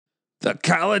The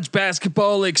College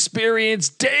Basketball Experience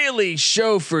Daily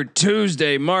Show for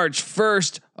Tuesday, March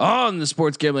 1st on the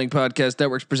Sports Gambling Podcast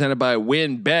Network, presented by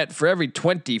WynnBET. For every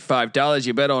 $25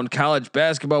 you bet on college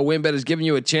basketball, WynnBET is giving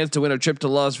you a chance to win a trip to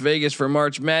Las Vegas for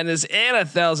March Madness and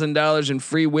 $1,000 in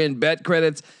free WynnBET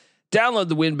credits. Download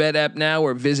the WynnBET app now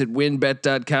or visit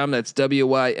wynnbet.com. That's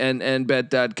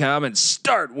WYNNBet.com and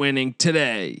start winning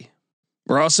today.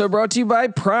 We're also brought to you by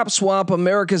PropSwap,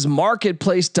 America's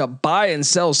marketplace to buy and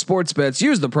sell sports bets.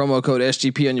 Use the promo code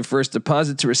SGP on your first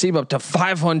deposit to receive up to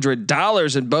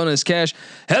 $500 in bonus cash.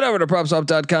 Head over to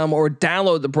PropSwap.com or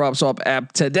download the PropSwap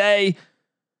app today.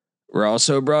 We're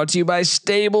also brought to you by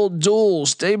Stable Duel.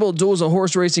 Stable Duel is a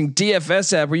horse racing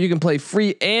DFS app where you can play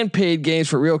free and paid games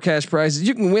for real cash prizes.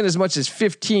 You can win as much as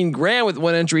 $15,000 with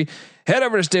one entry. Head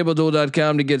over to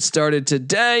StableDuel.com to get started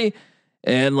today.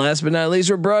 And last but not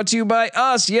least, we're brought to you by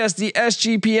us. Yes, the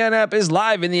SGPN app is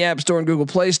live in the App Store and Google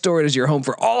Play Store. It is your home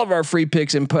for all of our free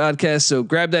picks and podcasts. So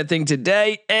grab that thing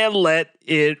today and let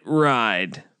it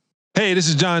ride. Hey, this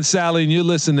is John Sally, and you're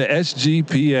listening to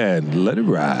SGPN. Let it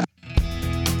ride.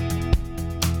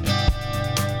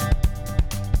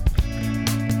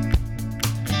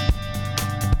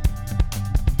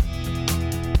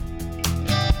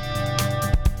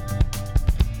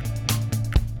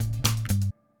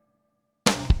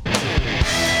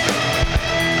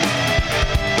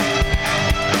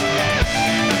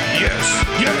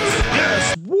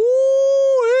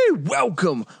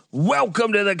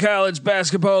 Welcome to the College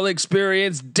Basketball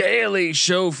Experience Daily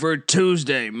Show for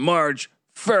Tuesday, March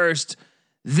 1st.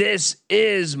 This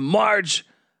is March.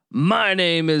 My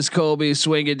name is Colby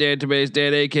Swinging Database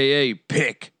Dan, aka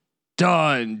Pick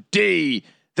Dundee.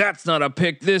 That's not a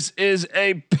pick. This is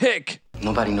a pick.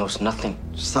 Nobody knows nothing.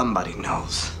 Somebody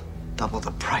knows. Double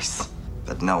the price,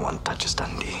 but no one touches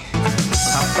Dundee.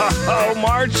 Oh,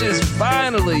 March is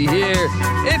finally here.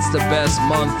 It's the best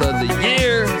month of the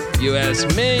year, you ask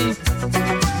me.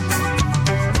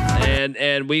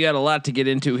 And we got a lot to get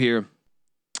into here.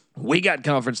 We got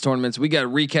conference tournaments, we got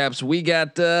recaps, we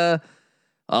got a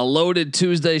loaded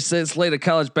Tuesday slate of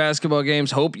college basketball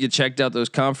games. Hope you checked out those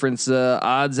conference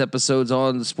odds episodes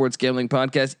on the Sports Gambling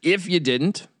Podcast. If you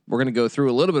didn't, we're going to go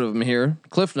through a little bit of them here,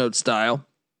 Cliff Note style.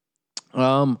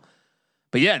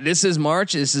 But yeah, this is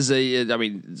March. This is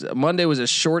Monday was a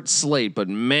short slate, but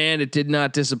man, it did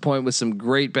not disappoint with some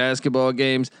great basketball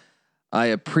games. I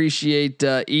appreciate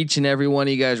each and every one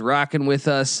of you guys rocking with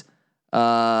us,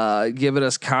 giving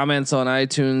us comments on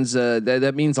iTunes.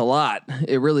 That means a lot.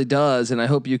 It really does. And I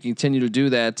hope you continue to do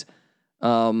that,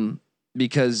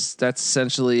 because that's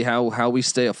essentially how we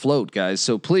stay afloat, guys.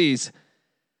 So please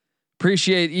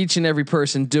appreciate each and every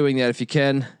person doing that. If you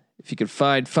can. If you could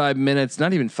find 5 minutes,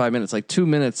 not even 5 minutes, like 2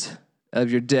 minutes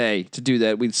of your day to do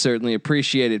that, we'd certainly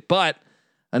appreciate it. But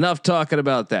enough talking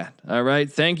about that. All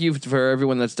right. Thank you for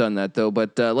everyone that's done that, though.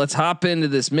 But let's hop into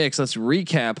this mix. Let's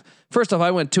recap. First off,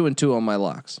 I went 2-2 on my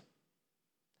locks.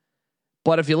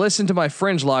 But if you listen to my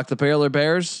fringe lock, the Baylor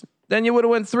Bears, then you would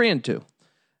have went 3-2.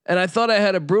 And I thought I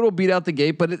had a brutal beat out the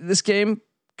gate, but this game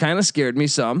kind of scared me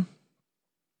some.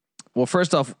 Well,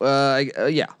 first off,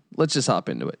 let's just hop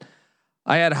into it.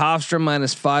 I had Hofstra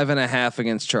minus 5.5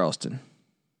 against Charleston.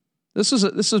 This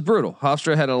was brutal.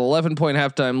 Hofstra had an 11-point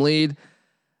halftime lead.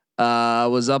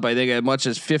 Was up, I think, as much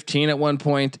as 15 at one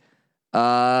point.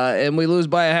 And we lose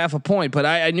by 0.5 point. But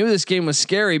I knew this game was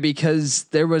scary because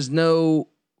there was no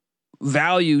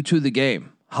value to the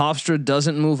game. Hofstra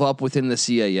doesn't move up within the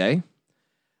CAA.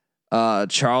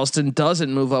 Charleston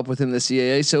doesn't move up within the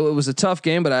CAA. So it was a tough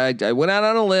game, but I went out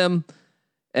on a limb.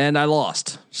 And I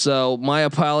lost. So my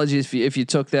apologies if you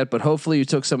took that, but hopefully you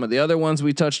took some of the other ones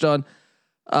we touched on.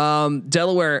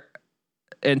 Delaware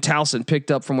and Towson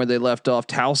picked up from where they left off.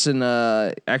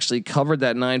 Towson actually covered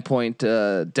that 9-point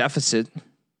deficit.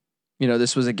 You know,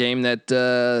 this was a game that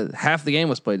half the game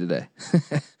was played today.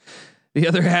 The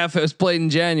other half was played in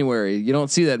January. You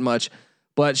don't see that much.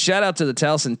 But shout out to the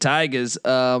Towson Tigers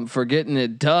for getting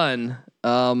it done.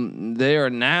 They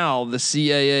are now the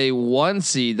CAA 1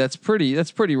 seed. That's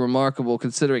pretty remarkable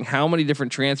considering how many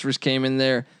different transfers came in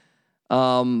there.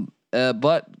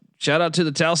 But shout out to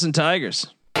the Towson Tigers.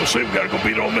 We'll see. We got to go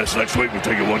beat Ole Miss next week. We'll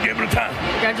take it one game at a time.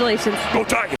 Congratulations. Go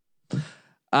Tigers.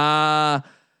 I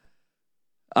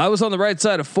was on the right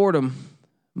side of Fordham,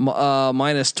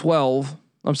 minus 12.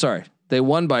 I'm sorry. They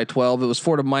won by 12. It was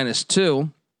Fordham minus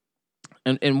 2.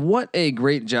 And what a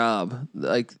great job.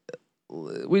 Like,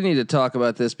 we need to talk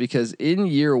about this because in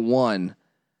year one,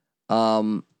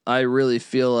 I really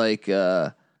feel like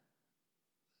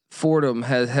Fordham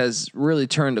has really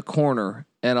turned a corner,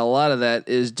 and a lot of that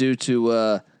is due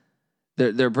to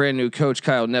their brand new coach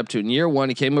Kyle Neptune. Year one,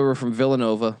 he came over from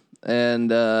Villanova.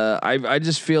 and I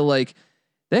just feel like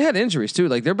they had injuries too.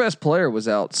 Like their best player was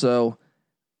out, so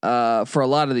for a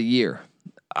lot of the year.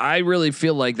 I really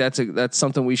feel like that's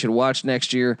something we should watch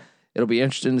next year. It'll be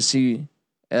interesting to see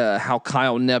how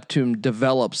Kyle Neptune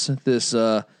develops this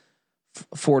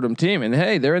Fordham team. And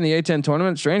hey, they're in the A10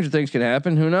 tournament. Stranger things can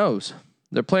happen. Who knows?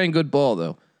 They're playing good ball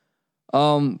though.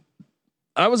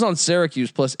 I was on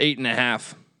Syracuse plus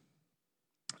 8.5,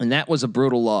 and that was a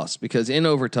brutal loss because in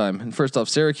overtime. And first off,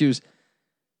 Syracuse,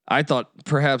 I thought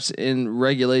perhaps in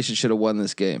regulation should have won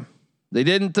this game. They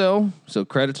didn't though, so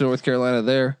credit to North Carolina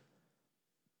there.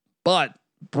 But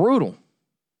brutal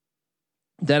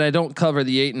that I don't cover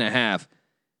the 8.5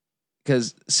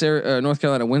 because North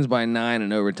Carolina wins by 9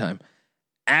 in overtime.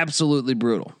 Absolutely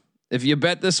brutal. If you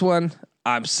bet this one,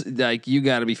 I'm like, you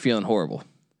got to be feeling horrible.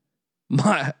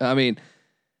 I mean,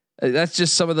 that's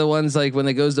just some of the ones like when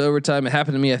it goes to overtime. It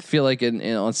happened to me. I feel like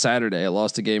on Saturday, I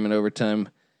lost a game in overtime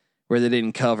where they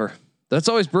didn't cover. That's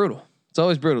always brutal. It's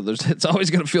always brutal. It's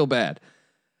always going to feel bad.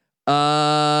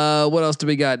 What else do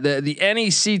we got? The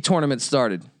NEC tournament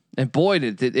started, and boy,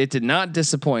 it did not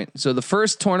disappoint. So the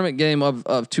first tournament game of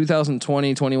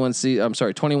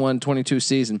 21-22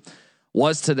 season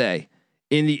was today.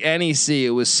 In the NEC,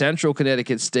 it was Central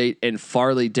Connecticut State and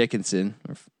Farley Dickinson.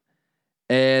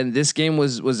 And this game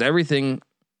was everything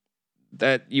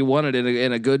that you wanted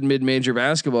in a good mid-major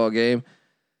basketball game.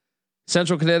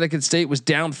 Central Connecticut State was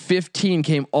down 15,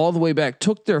 came all the way back,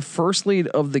 took their first lead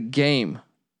of the game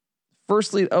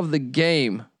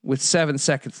with 7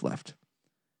 seconds left.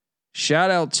 Shout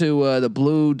out to the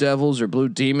Blue Devils or Blue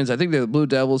Demons. I think they're the Blue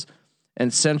Devils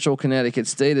and Central Connecticut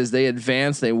State as they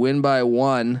advance. They win by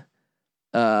 1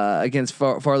 against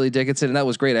Farley Dickinson, and that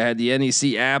was great. I had the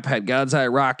NEC app, had God's Eye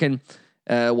rocking,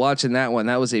 watching that one.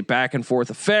 That was a back and forth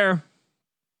affair.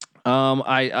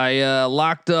 I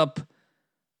locked up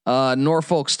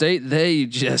Norfolk State. They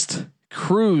just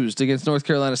cruised against North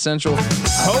Carolina Central.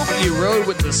 Hope you rode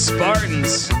with the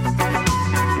Spartans.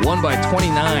 Won by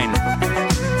 29.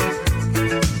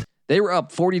 They were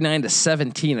up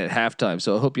 49-17 at halftime.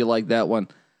 So I hope you like that one.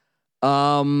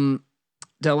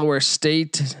 Delaware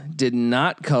State did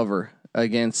not cover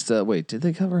against. Wait, did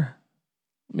they cover?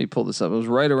 Let me pull this up. It was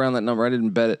right around that number. I didn't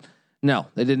bet it. No,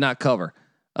 they did not cover.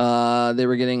 They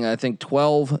were getting, I think,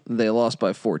 12. They lost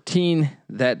by 14.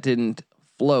 That didn't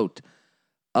float.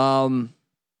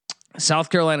 South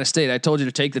Carolina State. I told you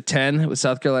to take the 10 with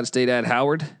South Carolina State at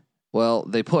Howard. Well,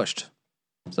 they pushed.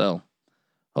 So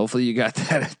hopefully you got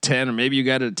that at 10, or maybe you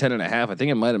got it at 10.5. I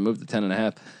think it might have moved to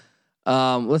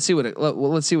 10.5. Let's see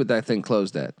let's see what that thing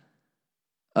closed at.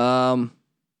 No,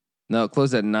 it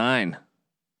closed at 9.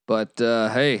 But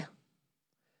hey,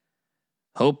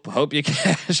 hope you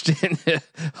cashed in.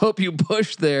 Hope you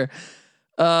pushed there.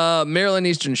 Maryland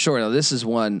Eastern Shore. Now this is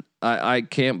one I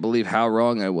can't believe how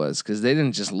wrong I was, because they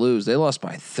didn't just lose; they lost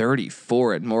by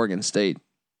 34 at Morgan State.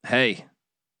 Hey,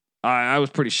 I was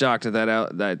pretty shocked at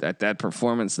that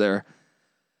performance there.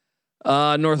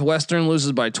 Northwestern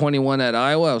loses by 21 at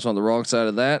Iowa. I was on the wrong side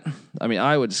of that. I mean,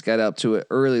 Iowa just got out to an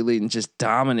early lead and just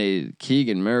dominated.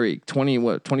 Keegan Murray,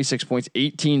 26 points,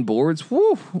 18 boards.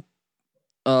 Woo.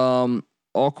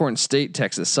 Alcorn State,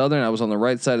 Texas Southern. I was on the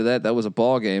right side of that. That was a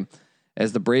ball game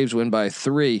as the Braves win by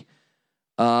 3.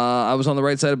 I was on the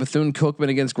right side of Bethune-Cookman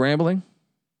against Grambling.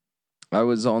 I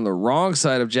was on the wrong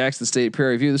side of Jackson State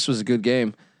Prairie View. This was a good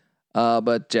game,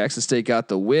 but Jackson State got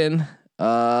the win.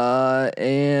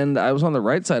 And I was on the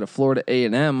right side of Florida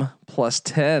A&M plus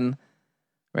 10.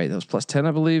 Right, that was plus 10,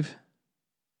 I believe.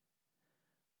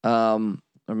 Or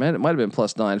it might have been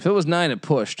plus 9. If it was 9, it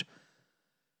pushed.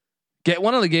 Get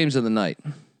one of the games of the night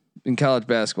in college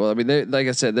basketball. I mean, like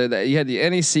I said, you had the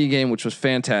NEC game, which was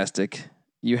fantastic.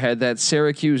 You had that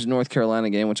Syracuse North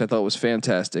Carolina game, which I thought was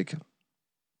fantastic.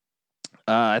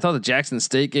 I thought the Jackson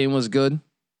State game was good.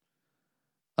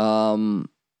 And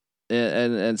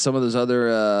some of those other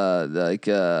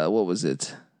what was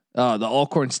it? The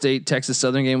Alcorn State Texas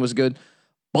Southern game was good,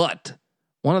 but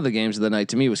one of the games of the night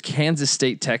to me was Kansas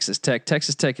State Texas Tech.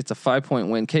 Texas Tech gets a 5-point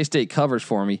win. K-State covers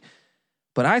for me,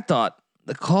 but I thought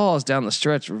the calls down the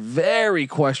stretch were very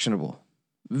questionable.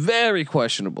 Very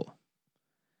questionable.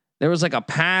 There was like a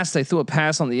pass. They threw a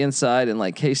pass on the inside, and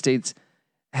like K-State's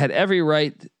had every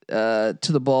right to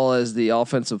the ball as the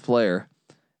offensive player.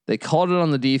 They called it on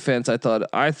the defense. I thought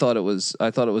it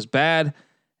was bad.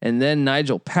 And then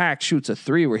Nigel Pack shoots a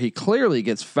 3 where he clearly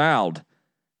gets fouled.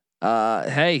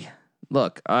 Hey,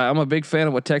 look, I'm a big fan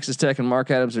of what Texas Tech and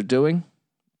Mark Adams are doing,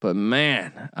 but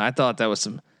man, I thought that was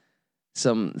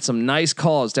some nice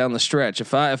calls down the stretch.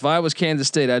 If I was Kansas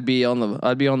State, I'd be on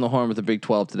the horn with the Big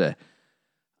 12 today.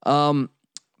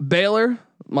 Baylor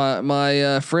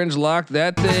My Fringe locked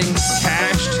that thing,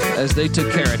 cashed as they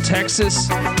took care of Texas.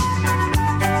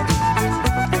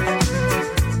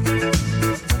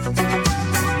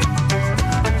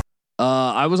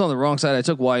 I was on the wrong side. I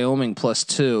took Wyoming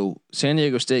 +2. San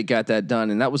Diego State got that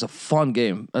done, and that was a fun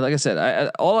game. Like I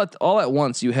said, all at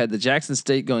once you had the Jackson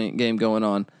State game going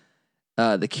on,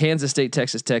 the Kansas State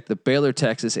Texas Tech, the Baylor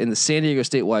Texas, and the San Diego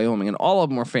State Wyoming, and all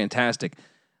of them were fantastic.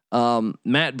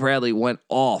 Matt Bradley went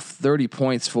off 30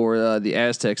 points for the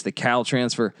Aztecs, the Cal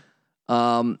transfer,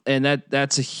 and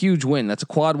that's a huge win. That's a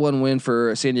quad 1 win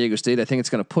for San Diego State. I think it's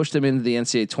going to push them into the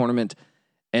NCAA tournament.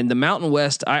 And the Mountain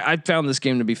West, I found this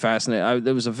game to be fascinating.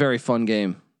 It was a very fun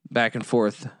game, back and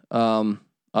forth.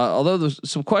 Although there's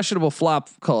some questionable flop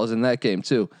calls in that game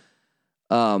too,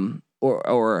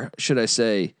 or should I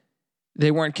say,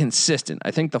 they weren't consistent.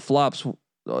 I think the flops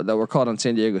that were called on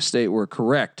San Diego State were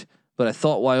correct, but I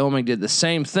thought Wyoming did the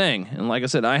same thing. And like I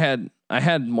said, I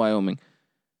had Wyoming,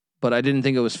 but I didn't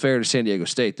think it was fair to San Diego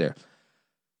State there.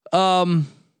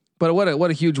 But what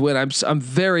a huge win.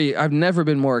 I've never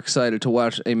been more excited to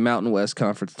watch a Mountain West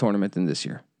Conference tournament than this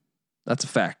year. That's a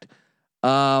fact.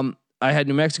 I had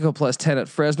New Mexico +10 at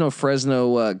Fresno.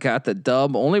 Fresno got the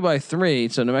dub only by 3,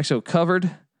 so New Mexico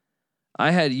covered. I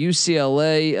had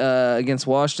UCLA against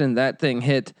Washington. That thing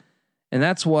hit, and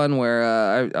that's one where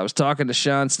I was talking to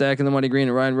Sean Stack and the Money Green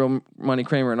and Ryan Money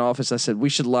Kramer in office. I said we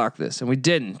should lock this, and we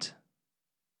didn't,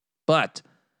 but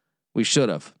we should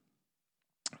have.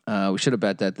 We should have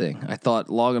bet that thing. I thought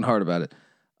long and hard about it.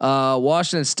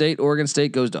 Washington State, Oregon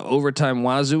State goes to overtime.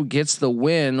 Wazoo gets the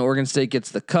win. Oregon State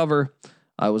gets the cover.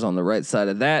 I was on the right side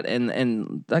of that.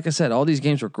 And like I said, all these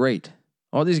games were great.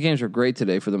 All these games were great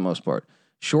today for the most part.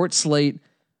 Short slate,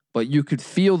 but you could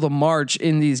feel the march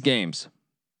in these games.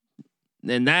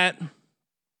 And that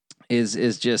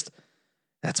is just,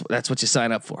 that's what you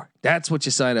sign up for. That's what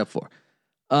you sign up for.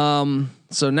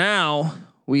 So now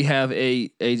we have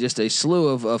just a slew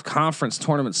of conference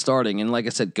tournaments starting. And like I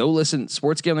said, go listen,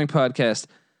 Sports Gambling Podcast.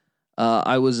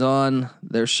 I was on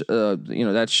their,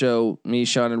 that show, me,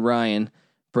 Sean, and Ryan,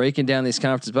 breaking down these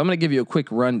conferences. But I'm going to give you a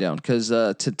quick rundown because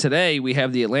today we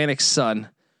have the Atlantic Sun,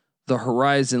 the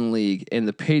Horizon League, and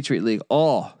the Patriot League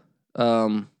all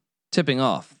tipping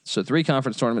off. So 3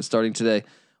 conference tournaments starting today.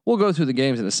 We'll go through the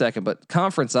games in a second, but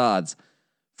conference odds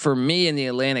for me and the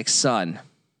Atlantic Sun.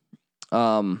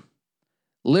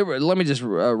 Let me just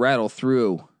rattle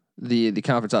through the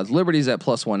conference odds. Liberty's at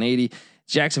 +180.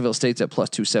 Jacksonville State's at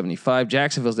 +275.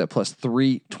 Jacksonville's at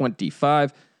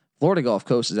 +325. Florida Gulf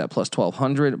Coast is at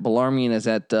 +1200. Bellarmine is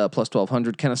at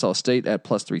 +1200. Kennesaw State at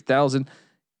 +3000.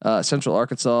 Central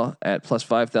Arkansas at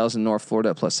 +5000. North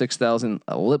Florida at +6000.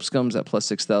 Lipscomb's at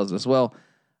 +6000 as well.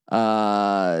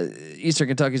 Eastern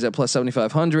Kentucky's at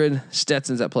 +7500.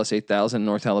 Stetson's at +8000.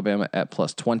 North Alabama at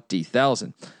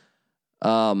 +20,000.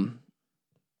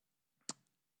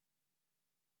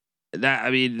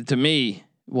 To me,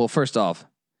 well, first off,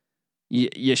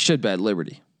 you should bet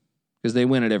Liberty because they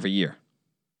win it every year.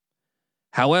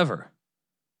 However,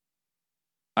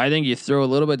 I think you throw a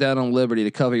little bit down on Liberty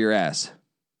to cover your ass.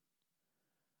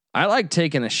 I like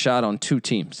taking a shot on 2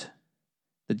 teams.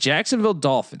 The Jacksonville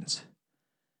Dolphins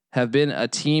have been a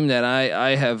team that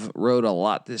I have rode a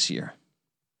lot this year.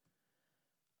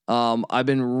 I've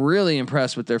been really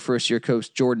impressed with their first year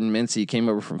coach, Jordan Mincy, came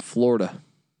over from Florida.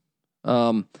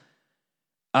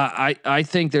 I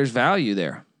think there's value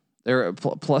there. They're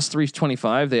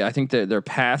 +325. I think that their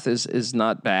path is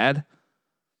not bad.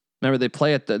 Remember, they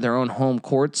play at their own home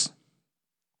courts.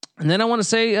 And then I want to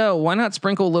say, why not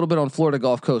sprinkle a little bit on Florida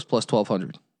Gulf Coast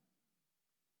 +1200?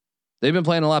 They've been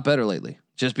playing a lot better lately.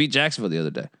 Just beat Jacksonville the other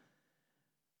day.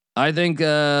 I think,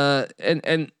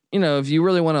 and if you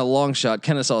really want a long shot,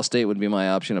 Kennesaw State would be my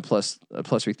option at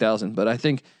 +3000. But I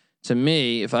think, to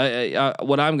me, if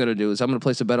what I'm going to do is I'm going to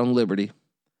place a bet on Liberty.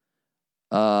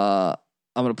 I'm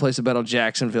going to place a bet on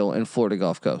Jacksonville and Florida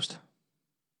Gulf Coast.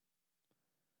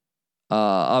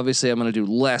 Obviously, I'm going to do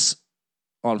less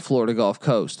on Florida Gulf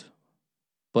Coast,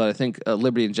 but I think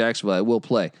Liberty and Jacksonville I will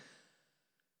play.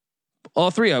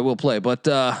 All 3 I will play, but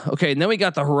okay. And then we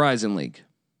got the Horizon League.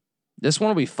 This one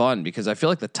will be fun because I feel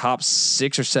like the top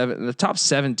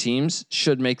 7 teams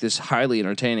should make this highly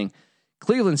entertaining.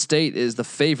 Cleveland State is the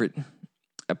favorite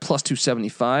at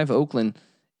 +275. Oakland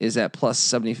is at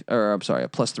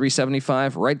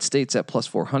 +375. Wright State's at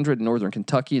 +400. Northern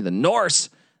Kentucky, the Norse,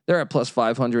 they're at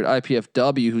 +500.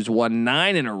 IPFW, who's won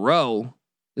 9 in a row,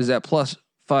 is at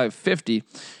 +550.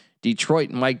 Detroit,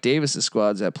 Mike Davis's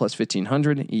squad's at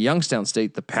 +1500. Youngstown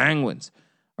State, the Penguins,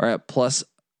 are at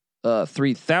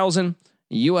 +3,000.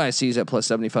 UIC is at plus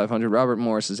 7,500. Robert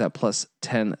Morris is at plus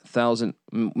 10,000.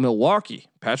 Milwaukee,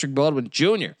 Patrick Baldwin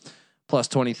Jr. plus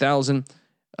 20,000.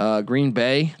 Green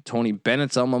Bay, Tony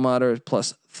Bennett's alma mater,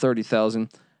 plus 30,000.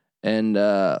 And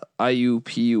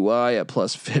IUPUI at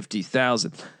plus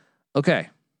 50,000. Okay.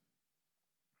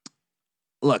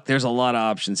 Look, there's a lot of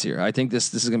options here. I think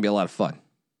this is going to be a lot of fun.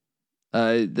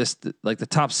 Like the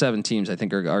top 7 teams, I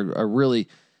think are really,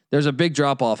 there's a big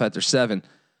drop off after 7.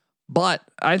 But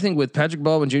I think with Patrick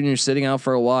Baldwin Jr. sitting out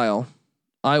for a while,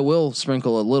 I will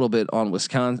sprinkle a little bit on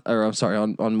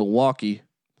on Milwaukee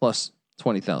plus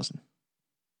 20,000.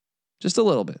 Just a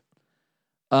little bit.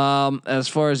 As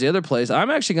far as the other plays, I'm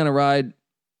actually going to ride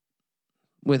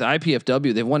with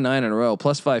IPFW. They've won 9 in a row,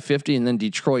 plus 550, and then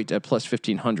Detroit at plus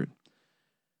 1,500.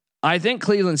 I think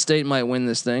Cleveland State might win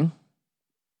this thing,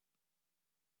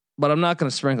 but I'm not going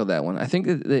to sprinkle that one. I think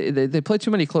they play too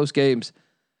many close games.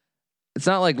 It's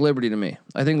not like Liberty to me.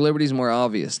 I think Liberty's more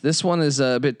obvious. This one is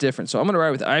a bit different. So I'm going to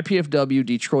ride with IPFW,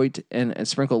 Detroit, and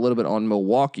sprinkle a little bit on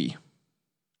Milwaukee.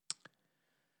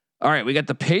 All right, we got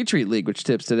the Patriot League, which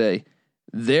tips today.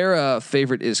 Their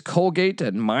favorite is Colgate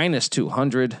at minus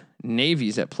 200.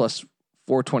 Navy's at plus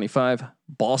 425.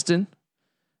 Boston,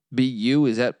 BU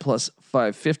is at plus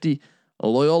 550.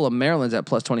 Loyola Maryland's at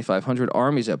plus 2,500.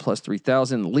 Army's at plus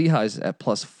 3,000. Lehigh's at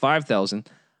plus 5,000.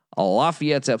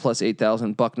 Lafayette's at plus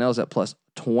 8,000. Bucknell's at plus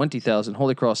 20,000.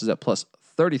 Holy Cross is at plus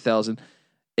 30,000.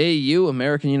 AU,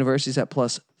 American University's at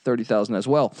plus 30,000 as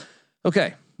well.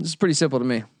 Okay, this is pretty simple to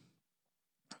me.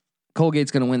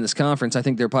 Colgate's going to win this conference. I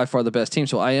think they're by far the best team,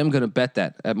 so I am going to bet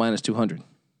that at minus 200.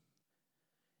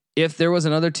 If there was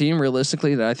another team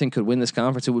realistically that I think could win this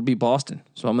conference, it would be Boston.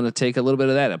 So I'm going to take a little bit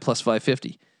of that at plus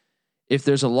 550. If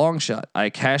there's a long shot, I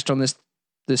cashed on this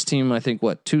team, I think,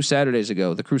 2 Saturdays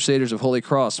ago, the Crusaders of Holy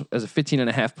Cross as a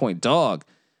 15.5 point dog,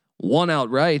 won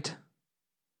outright.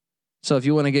 So if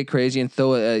you want to get crazy and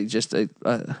throw a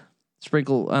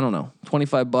sprinkle, I don't know,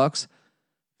 $25,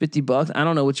 $50, I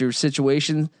don't know what your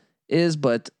situation is,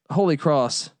 but Holy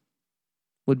Cross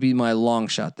would be my long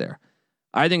shot there.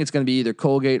 I think it's going to be either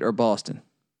Colgate or Boston.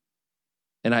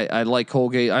 And I like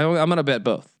Colgate. I'm going to bet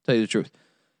both, tell you the truth.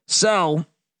 So,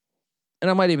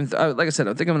 and I might even, like I said,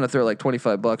 I think I'm going to throw like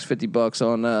 $25,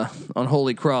 $50 on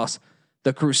Holy Cross,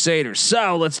 the Crusaders.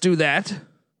 So let's do that.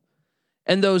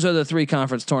 And those are the 3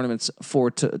 conference tournaments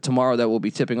for tomorrow that we'll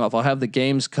be tipping off. I'll have the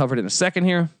games covered in a second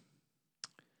here.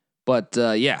 But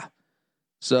yeah.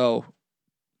 So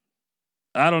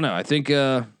I don't know. I think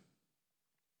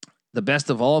the best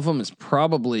of all of them is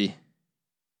probably,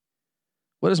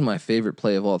 what is my favorite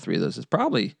play of all 3 of those? It's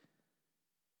probably,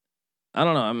 I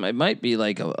don't know. It might be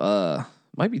like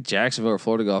might be Jacksonville or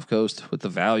Florida Gulf Coast with the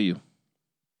value.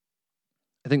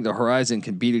 I think the Horizon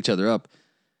can beat each other up.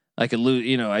 I could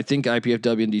lose. I think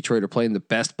IPFW and Detroit are playing the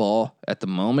best ball at the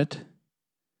moment.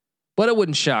 But it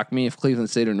wouldn't shock me if Cleveland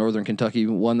State or Northern Kentucky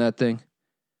won that thing.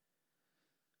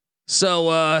 So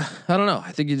I don't know.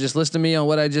 I think you just listen to me on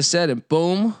what I just said, and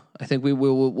boom, I think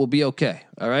we'll be okay.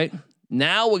 All right.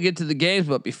 Now we'll get to the games,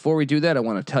 but before we do that, I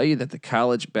want to tell you that the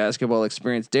College Basketball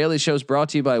Experience Daily Show is brought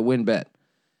to you by WynnBET.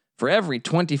 For every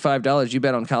 $25 you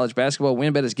bet on college basketball,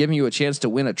 WynnBET is giving you a chance to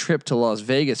win a trip to Las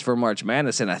Vegas for March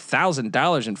Madness and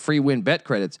 $1,000 in free WynnBET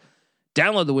credits.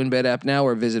 Download the WynnBET app now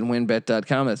or visit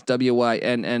wynnbet.com. That's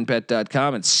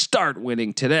WYNNBet.com and start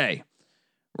winning today.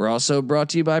 We're also brought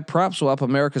to you by PropSwap,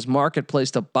 America's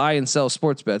marketplace to buy and sell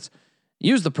sports bets.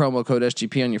 Use the promo code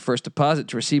SGP on your first deposit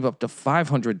to receive up to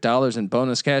 $500 in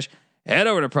bonus cash. Head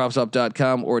over to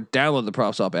PropSwap.com or download the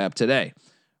PropSwap app today.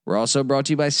 We're also brought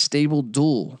to you by Stable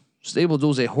Duel. Stable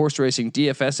Duel is a horse racing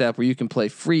DFS app where you can play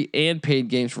free and paid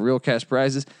games for real cash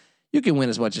prizes. You can win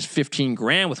as much as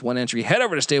 $15,000 with one entry. Head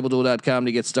over to StableDuel.com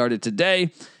to get started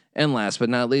today. And last but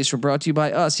not least, we're brought to you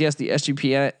by us. Yes, the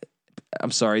SGPN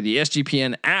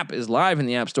app is live in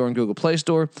the App Store and Google Play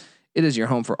Store. It is your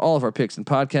home for all of our picks and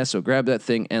podcasts, so grab that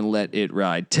thing and let it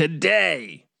ride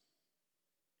today.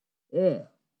 Yeah.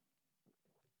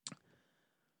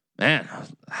 Man,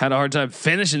 I had a hard time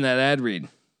finishing that ad read.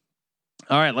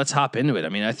 All right, let's hop into it. I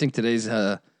mean, I think today's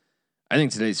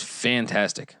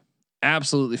fantastic.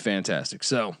 Absolutely fantastic.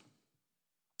 So,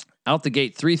 out the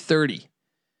gate 3:30.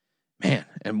 Man,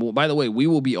 and by the way, we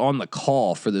will be on the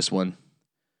call for this one.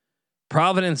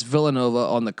 Providence Villanova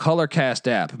on the Colorcast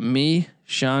app. Me,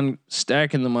 Sean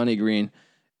Stacking the Money Green,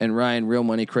 and Ryan Real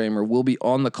Money Kramer will be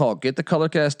on the call. Get the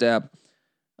Colorcast app,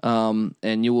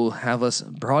 and you will have us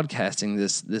broadcasting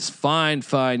this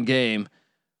fine game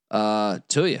to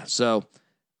you. So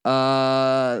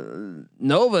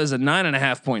Nova is a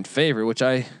 9.5 point favorite, which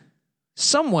I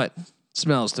somewhat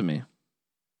smells to me.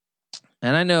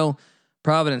 And I know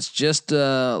Providence just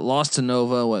lost to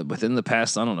Nova within the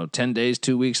past, 10 days,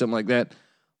 2 weeks, something like that.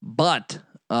 But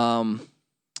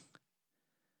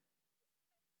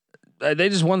they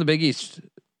just won the Big East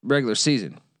regular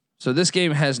season. So this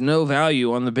game has no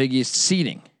value on the Big East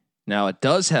seeding. Now it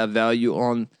does have value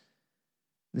on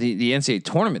the NCAA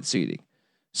tournament seeding.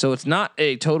 So it's not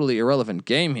a totally irrelevant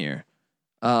game here.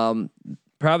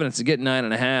 Providence is getting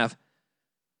 9.5.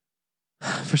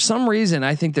 For some reason,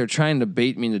 I think they're trying to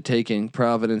bait me into taking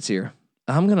Providence here.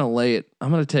 I'm going to lay it.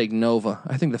 I'm going to take Nova.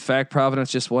 I think the fact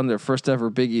Providence just won their first ever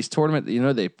Big East tournament,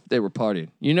 they were partying.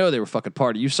 They were fucking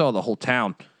partying. You saw the whole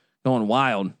town going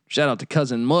wild. Shout out to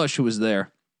Cousin Mush who was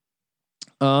there.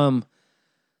 So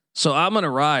I'm going to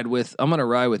ride with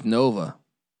Nova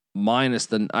minus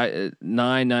the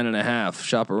 9.5.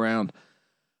 Shop around.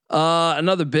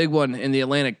 Another big one in the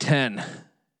Atlantic 10.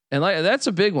 And that's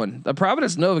a big one. The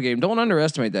Providence Nova game. Don't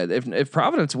underestimate that. If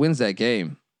Providence wins that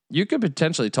game, you could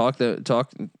potentially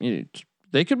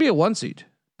they could be a 1 seed.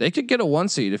 They could get a 1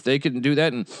 seed if they could do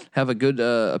that and have a good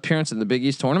appearance in the Big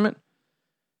East tournament.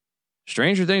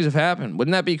 Stranger things have happened.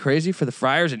 Wouldn't that be crazy for the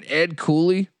Friars and Ed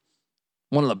Cooley?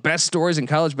 One of the best stories in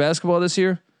college basketball this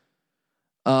year.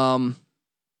 And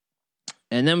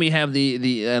then we have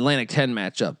the Atlantic 10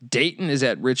 matchup. Dayton is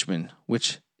at Richmond,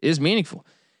 which is meaningful.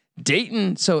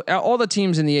 Dayton, so all the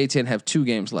teams in the A10 have 2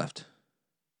 games left.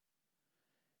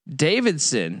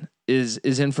 Davidson is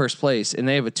in first place, and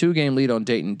they have a 2-game lead on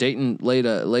Dayton. Dayton laid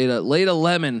a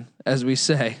lemon, as we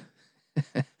say,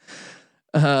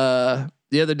 the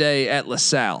other day at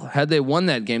LaSalle. Had they won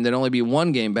that game, they'd only be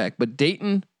 1 game back. But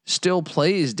Dayton still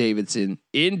plays Davidson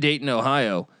in Dayton,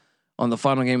 Ohio, on the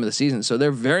final game of the season, so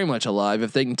they're very much alive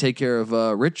if they can take care of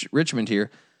Richmond here.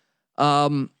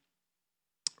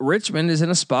 Richmond is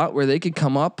in a spot where they could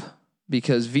come up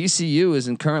because VCU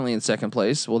isn't currently in second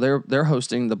place. Well, they're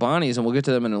hosting the Bonnies, and we'll get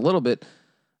to them in a little bit.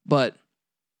 But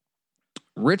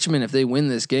Richmond, if they win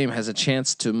this game, has a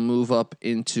chance to move up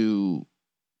into,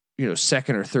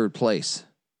 second or third place.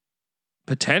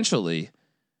 Potentially,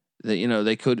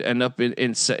 they could end up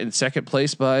in second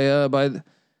place by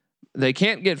they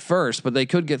can't get first, but they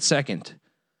could get second.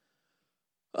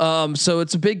 So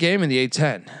it's a big game in the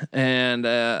A10, and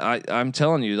I'm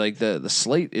telling you, like the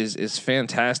slate is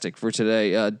fantastic for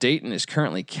today. Dayton is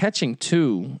currently catching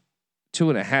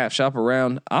 2.5. Shop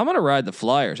around. I'm gonna ride the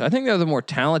Flyers. I think they're the more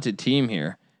talented team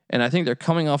here, and I think they're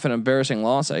coming off an embarrassing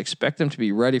loss. I expect them to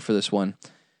be ready for this one.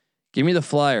 Give me the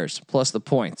Flyers plus the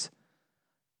points.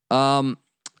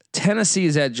 Tennessee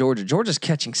is at Georgia. Georgia's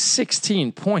catching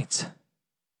 16 points.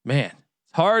 Man,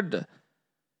 it's hard.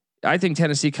 I think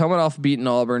Tennessee coming off beating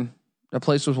Auburn. That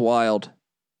place was wild.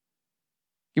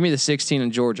 Give me the 16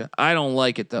 in Georgia. I don't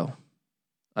like it though.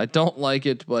 I don't like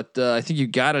it, but I think you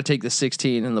got to take the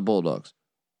 16 in the Bulldogs.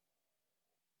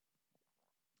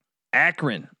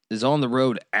 Akron is on the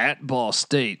road at Ball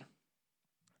State.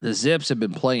 The Zips have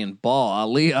been playing ball.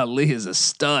 Ali is a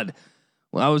stud.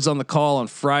 When I was on the call on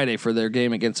Friday for their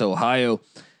game against Ohio,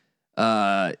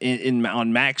 on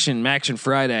Maction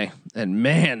Friday, and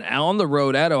man, on the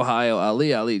road at Ohio,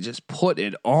 Ali just put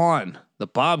it on the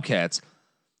Bobcats.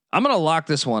 I'm gonna lock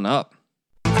this one up.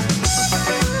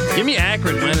 Give me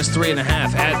Akron minus 3.5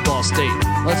 at Ball State.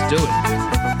 Let's do it.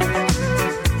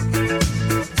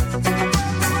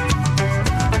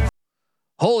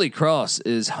 Holy Cross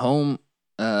is home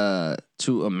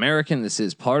to American. This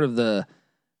is part of the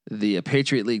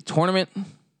Patriot League tournament.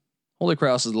 Holy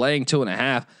Cross is laying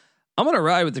 2.5. I'm gonna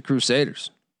ride with the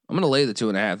Crusaders. I'm gonna lay the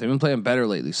 2.5. They've been playing better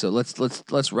lately, so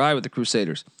let's ride with the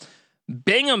Crusaders.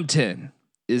 Binghamton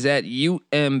is at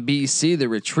UMBC. The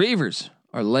Retrievers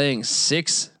are laying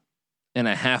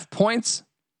 6.5 points.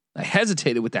 I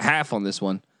hesitated with the half on this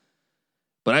one,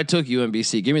 but I took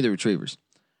UMBC. Give me the Retrievers.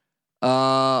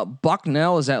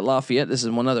 Bucknell is at Lafayette. This is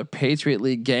one other Patriot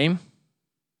League game.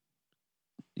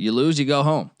 You lose, you go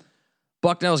home.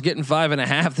 Bucknell's getting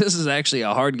 5.5. This is actually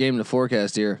a hard game to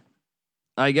forecast here.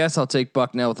 I guess I'll take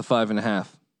Bucknell with the 5.5.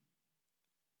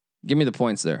 Give me the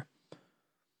points there.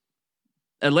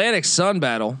 Atlantic Sun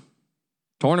Battle,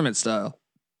 tournament style.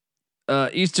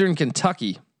 Eastern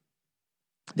Kentucky.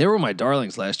 They were my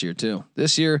darlings last year too.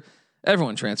 This year,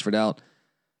 everyone transferred out.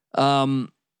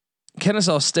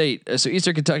 Kennesaw State. So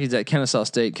Eastern Kentucky's at Kennesaw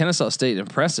State. Kennesaw State,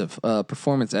 impressive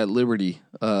performance at Liberty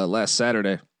last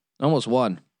Saturday. Almost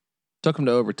won. Took them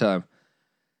to overtime.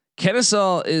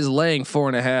 Kennesaw is laying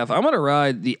 4.5. I'm gonna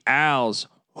ride the Owls.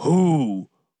 Who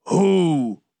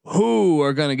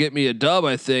are gonna get me a dub?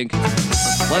 I think.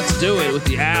 Let's do it with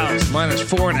the Owls minus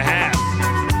 4.5.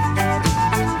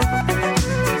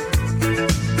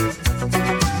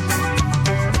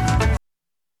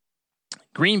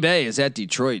 Green Bay is at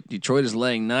Detroit. Detroit is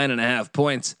laying 9.5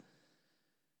 points.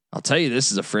 I'll tell you,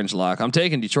 this is a fringe lock. I'm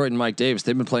taking Detroit and Mike Davis.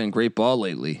 They've been playing great ball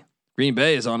lately. Green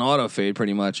Bay is on auto fade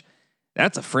pretty much.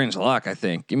 That's a fringe lock, I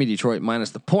think. Give me Detroit minus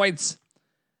the points.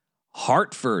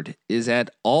 Hartford is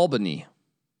at Albany.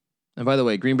 And by the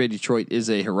way, Green Bay Detroit is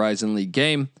a Horizon League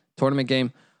game, tournament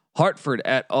game. Hartford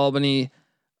at Albany.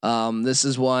 This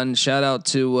is one. Shout out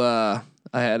to I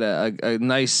had a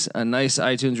nice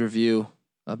iTunes review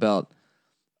about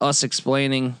us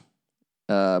explaining,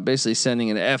 basically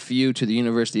sending an FU to the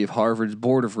University of Harvard's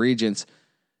Board of Regents.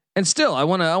 And still, I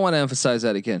want to emphasize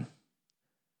that again.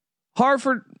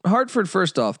 Hartford.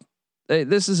 First off,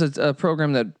 this is a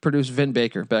program that produced Vin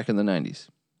Baker back in the 90s,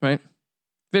 right?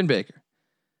 Vin Baker,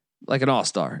 like an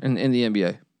all-star in the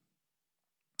NBA.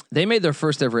 They made their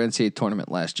first ever NCAA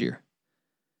tournament last year.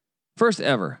 First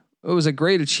ever. It was a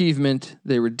great achievement.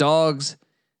 They were dogs.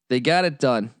 They got it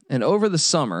done. And over the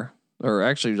summer, or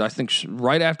actually I think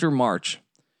right after March,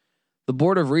 the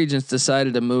Board of Regents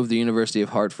decided to move the University of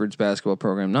Hartford's basketball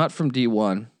program, not from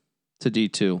D1 to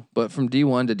D2, but from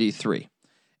D1 to D3.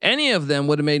 Any of them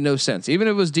would have made no sense, even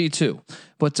if it was D2.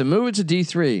 But to move it to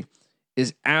D3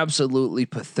 is absolutely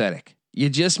pathetic. You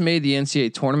just made the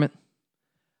NCAA tournament.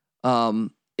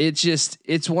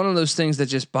 It's one of those things that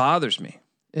just bothers me.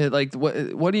 Like what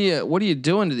are you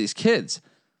doing to these kids?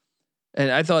 And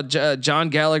I thought John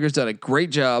Gallagher's done a great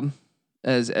job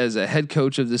as a head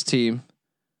coach of this team,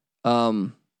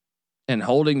 and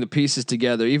holding the pieces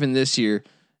together even this year,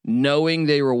 knowing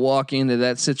they were walking into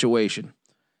that situation.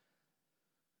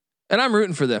 And I'm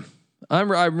rooting for them.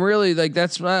 I'm really like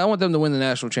I want them to win the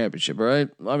national championship. All right.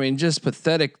 I mean, just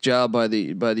pathetic job by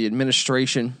the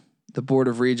administration, the Board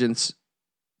of Regents.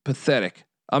 Pathetic.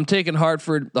 I'm taking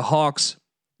Hartford, the Hawks,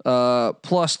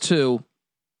 +2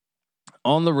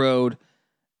 on the road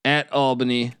at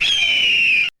Albany.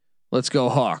 Let's go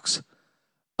Hawks.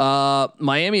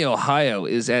 Miami, Ohio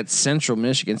is at Central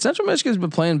Michigan. Central Michigan's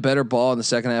been playing better ball in the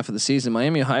second half of the season.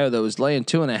 Miami, Ohio, though, is laying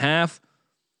 2.5.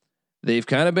 They've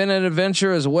kind of been an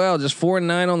adventure as well, just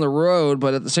 4-9 on the road,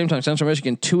 but at the same time, Central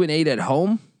Michigan 2-8 at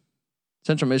home.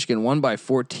 Central Michigan won by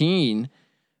 14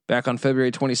 back on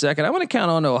February 22nd. I want to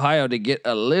count on Ohio to get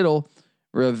a little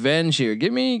revenge here.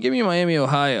 Give me Miami,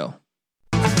 Ohio.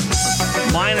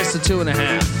 Minus the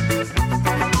 2.5.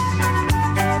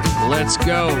 Let's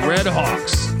go, Red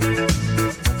Hawks.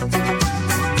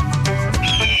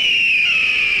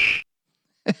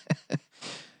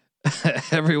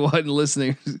 Everyone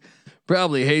listening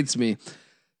probably hates me.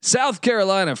 South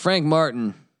Carolina, Frank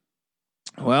Martin.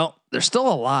 Well, they're still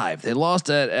alive. They lost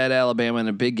at Alabama in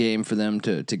a big game for them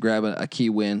to grab a key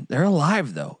win. They're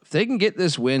alive though. If they can get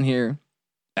this win here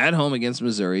at home against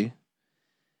Missouri,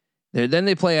 then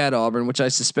they play at Auburn, which I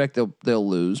suspect they'll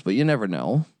lose, but you never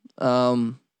know.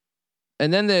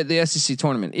 And then the SEC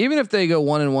tournament. Even if they go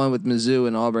 1-1 with Mizzou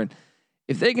and Auburn,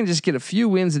 if they can just get a few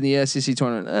wins in the SEC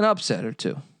tournament, an upset or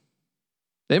two,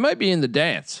 they might be in the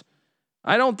dance.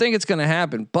 I don't think it's going to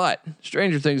happen, but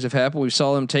stranger things have happened. We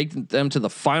saw them take them to the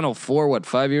Final Four,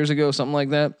 5 years ago, something like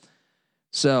that.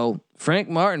 So Frank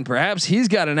Martin, perhaps he's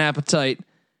got an appetite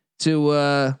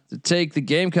to take the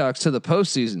Gamecocks to the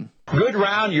postseason. Good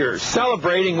round, you're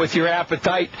celebrating with your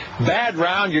appetite. Bad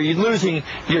round, you're using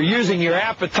your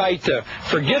appetite to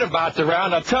forget about the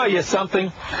round. I'll tell you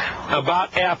something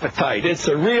about appetite. It's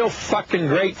a real fucking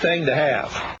great thing to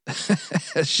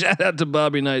have. Shout out to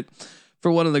Bobby Knight for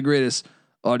one of the greatest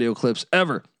audio clips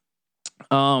ever.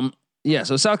 Yeah,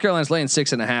 so South Carolina's laying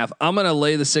 6.5. I'm going to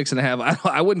lay the 6.5.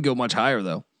 I wouldn't go much higher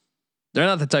though. They're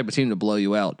not the type of team to blow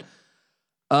you out.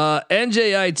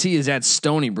 NJIT is at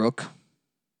Stony Brook.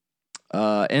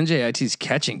 NJIT's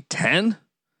catching 10.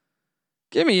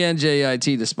 Give me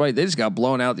NJIT, despite they just got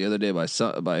blown out the other day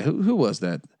by who was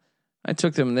that? I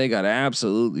took them and they got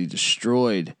absolutely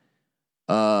destroyed.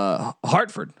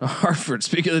 Hartford.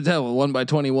 Speaking of the devil, won by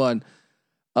 21.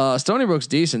 Stony Brook's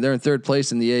decent. They're in third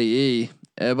place in the AE,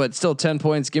 but still 10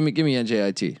 points. Give me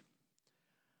NJIT.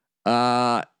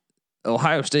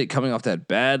 Ohio State, coming off that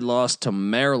bad loss to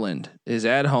Maryland, is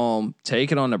at home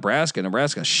taking on Nebraska.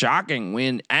 Nebraska shocking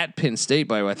win at Penn State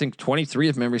by I think 23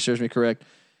 if memory serves me correct.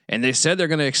 And they said they're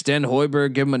going to extend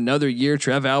Hoiberg, give him another year.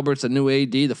 Trev Alberts, the new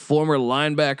AD, the former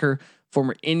linebacker,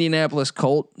 former Indianapolis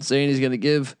Colt, saying he's going to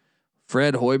give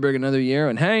Fred Hoiberg another year.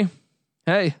 And hey,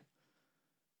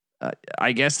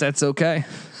 I guess that's okay.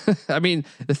 I mean,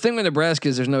 the thing with Nebraska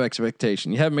is there's no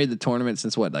expectation. You haven't made the tournament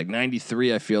since like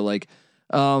 93, I feel like.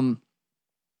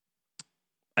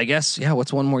 I guess, yeah,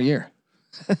 what's one more year?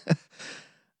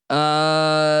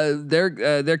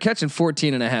 They're catching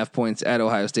 14.5 points at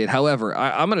Ohio State. However,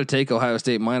 I'm going to take Ohio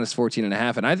State minus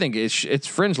 14.5, and I think it's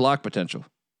fringe lock potential.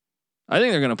 I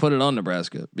think they're going to put it on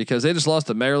Nebraska because they just lost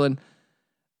to Maryland.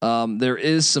 There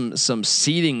is some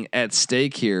seeding at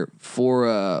stake here for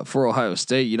Ohio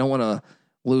State. You don't want to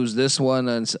lose this one,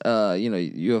 and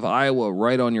you have Iowa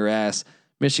right on your ass,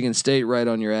 Michigan State right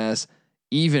on your ass.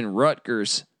 Even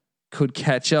Rutgers could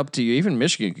catch up to you. Even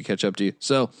Michigan could catch up to you.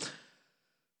 So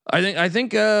I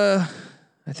think I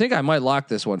might lock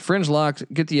this one. Fringe locked.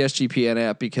 Get the SGPN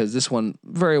app because this one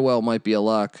very well might be a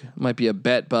lock. Might be a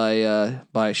bet by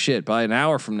an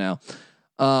hour from now.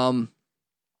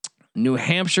 New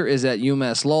Hampshire is at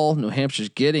UMass Lowell. New Hampshire's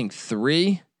getting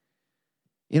 3.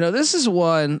 This is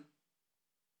one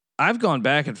I've gone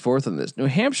back and forth on this. New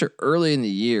Hampshire early in the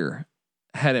year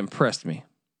had impressed me.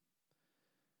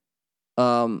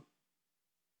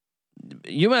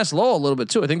 UMass Lowell a little bit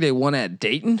too. I think they won at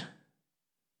Dayton.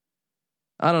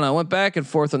 I don't know. I went back and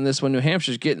forth on this one. New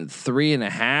Hampshire's getting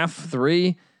 3.5,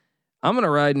 3. I'm going to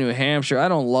ride New Hampshire. I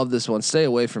don't love this one. Stay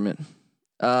away from it.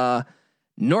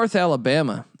 North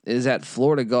Alabama is at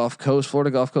Florida Gulf Coast.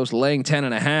 Florida Gulf Coast laying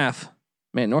 10.5.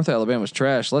 Man, North Alabama's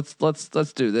trash. Let's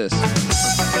do this.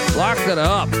 Lock it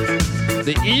up.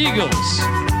 The Eagles.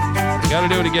 Got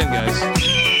to do it again, guys.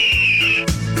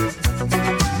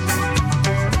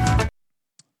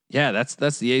 Yeah, that's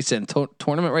the ASUN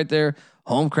tournament right there.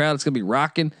 Home crowd. It's gonna be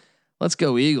rocking. Let's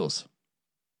go Eagles.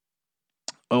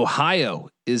 Ohio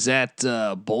is at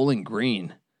Bowling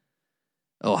Green.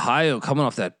 Ohio coming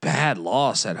off that bad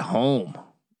loss at home.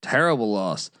 Terrible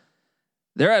loss.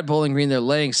 They're at Bowling Green. They're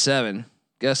laying 7.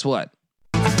 Guess what?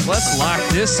 Let's lock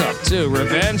this up too.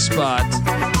 Revenge spot.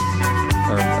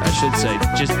 Or I should say,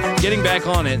 just getting back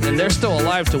on it. And they're still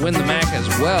alive to win the MAC as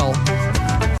well.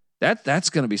 That's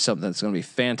going to be something that's going to be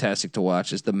fantastic to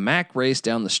watch is the MAC race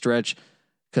down the stretch.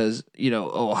 Because,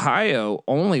 Ohio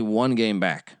only 1 game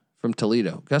back from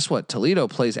Toledo. Guess what? Toledo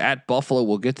plays at Buffalo.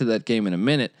 We'll get to that game in a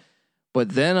minute. But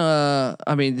then,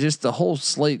 just the whole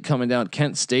slate coming down.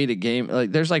 Kent State a game.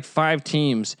 There's 5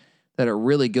 teams that are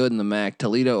really good in the MAC.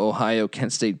 Toledo, Ohio,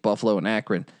 Kent State, Buffalo, and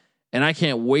Akron. And I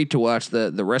can't wait to watch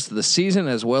the rest of the season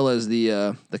as well as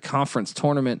the conference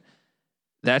tournament.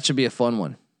 That should be a fun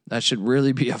one. That should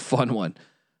really be a fun one.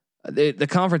 The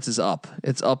conference is up.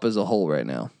 It's up as a whole right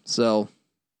now. So,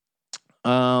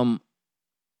 Ole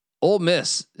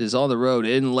Miss is on the road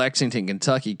in Lexington,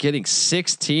 Kentucky, getting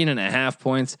 16.5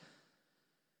 points.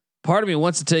 Part of me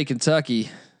wants to take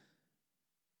Kentucky,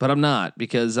 but I'm not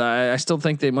because I still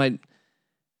think they might.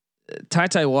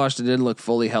 Ty Washington didn't look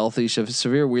fully healthy.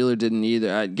 Severe Wheeler didn't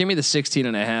either. Give me the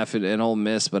 16.5 in Ole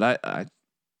Miss, but I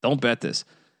don't bet this.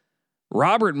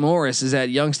 Robert Morris is at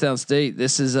Youngstown State.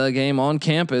 This is a game on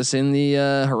campus in the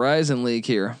Horizon League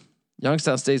here.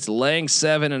 Youngstown State's laying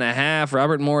 7.5.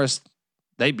 Robert Morris,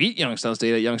 they beat Youngstown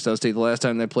State at Youngstown State the last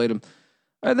time they played them.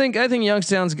 I think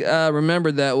Youngstown's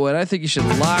remembered that one. I think you should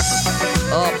lock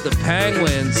up the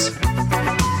Penguins.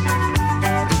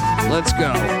 Let's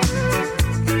go.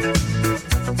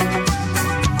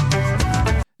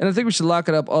 And I think we should lock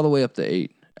it up all the way up to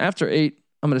 8. After 8,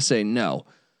 I'm going to say no.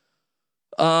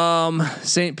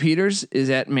 St. Peter's is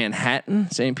at Manhattan.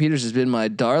 St. Peter's has been my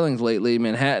darlings lately.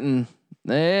 Manhattan,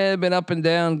 they've been up and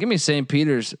down. Give me St.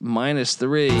 Peter's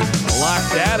 -3.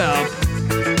 Lock that up.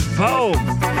 Boom.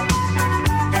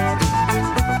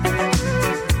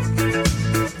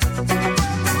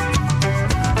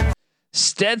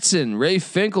 Stetson, Ray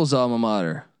Finkel's alma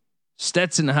mater.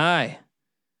 Stetson High.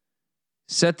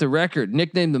 Set the record.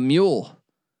 Nicknamed the Mule.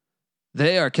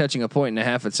 They are catching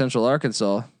 1.5 at Central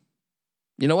Arkansas.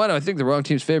 You know what? I think the wrong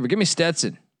team's favorite. Give me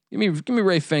Stetson. Give me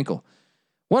Ray Finkel.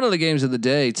 One of the games of the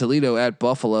day, Toledo at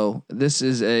Buffalo. This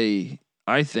is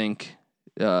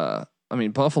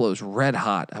Buffalo's red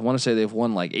hot. I want to say they've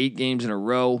won 8 games in a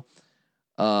row.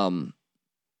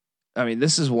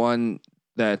 This is one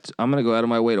that I'm going to go out of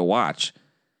my way to watch.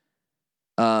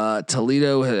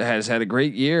 Toledo has had a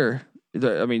great year.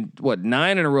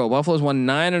 9 in a row. Buffalo's won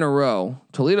 9 in a row.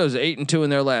 Toledo's 8-2 in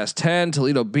their last 10.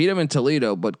 Toledo beat them in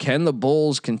Toledo, but can the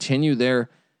Bulls continue their,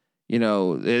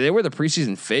 they were the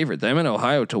preseason favorite, them in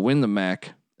Ohio to win the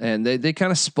MAC, and they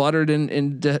kind of sputtered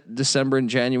in December and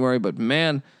January, but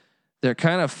man, they're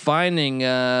kind of finding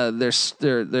their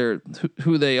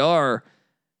who they are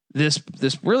this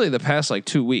really the past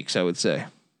 2 weeks, I would say.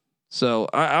 So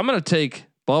I'm going to take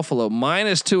Buffalo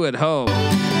 -2 at home.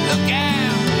 Look out.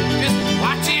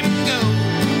 Watch him go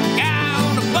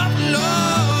down to Buffalo.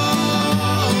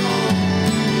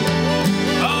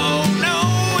 Oh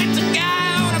no, it's a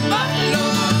guy on a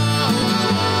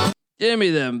Buffalo. Give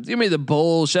me them. Give me the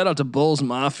Bulls. Shout out to Bulls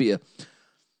Mafia.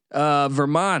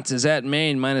 Vermont is at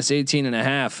Maine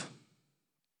 -18.5.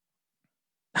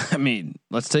 I mean,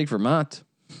 let's take Vermont.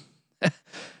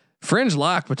 Fringe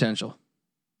lock potential.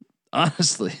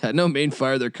 Honestly, I know Maine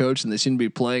fired their coach and they seem to be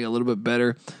playing a little bit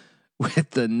better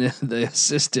with the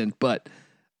assistant, but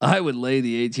I would lay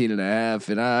the 18.5,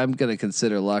 and I'm going to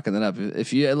consider locking that up.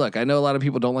 If you look, I know a lot of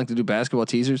people don't like to do basketball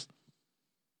teasers.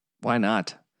 Why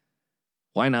not?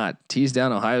 Why not tease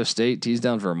down Ohio State, tease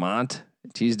down Vermont,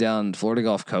 tease down Florida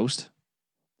Gulf Coast?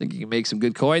 I think you can make some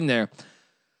good coin there.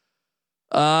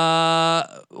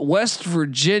 West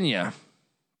Virginia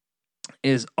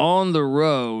is on the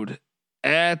road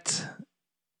at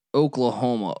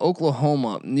Oklahoma.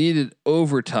 Oklahoma needed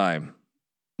overtime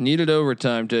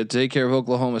to take care of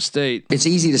Oklahoma State. It's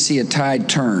easy to see a tide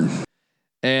turn.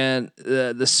 And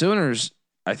the Sooners,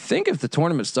 I think if the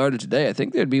tournament started today, I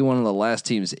think they'd be one of the last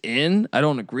teams in. I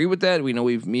don't agree with that. We know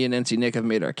me and NC Nick have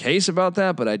made our case about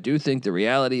that, but I do think the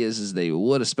reality is they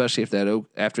would, especially if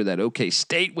after that OK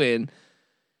State win.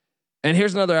 And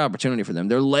here's another opportunity for them.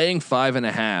 They're laying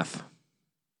 5.5.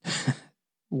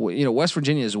 West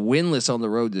Virginia is winless on the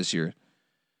road this year.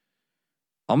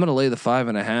 I'm going to lay the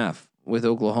 5.5 with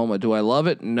Oklahoma. Do I love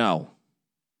it? No.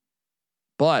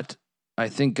 But I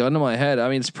think gun to my head, I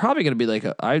mean, it's probably going to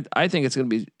be I think it's going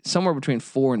to be somewhere between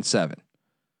 4 and 7.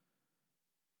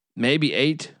 Maybe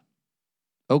 8.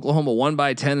 Oklahoma won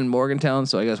by 10 in Morgantown.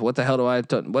 So I guess what the hell do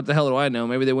I know?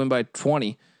 Maybe they win by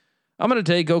 20. I'm going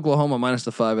to take Oklahoma minus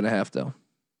the 5.5 though.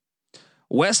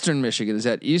 Western Michigan is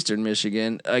at Eastern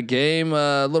Michigan. A game,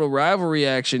 little rivalry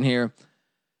action here.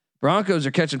 Broncos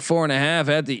are catching 4.5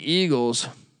 at the Eagles.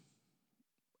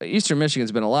 Eastern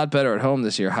Michigan's been a lot better at home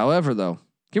this year. However, though,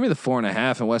 give me the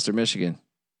 4.5 in Western Michigan.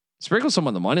 Sprinkle some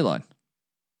on the money line.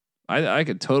 I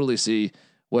could totally see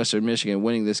Western Michigan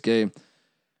winning this game.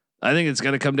 I think it's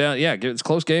going to come down. Yeah, it's a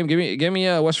close game. Give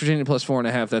me West Virginia plus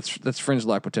 4.5. That's fringe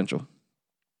lock potential.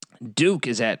 Duke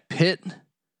is at Pitt.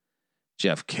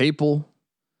 Jeff Capel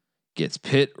gets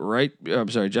Pitt right. I'm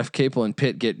sorry, Jeff Capel and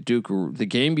Pitt get Duke the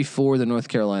game before the North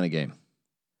Carolina game.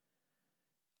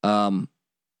 I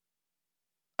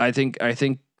think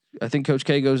Coach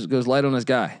K goes light on his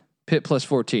guy. Pitt plus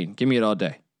 14. Give me it all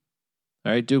day.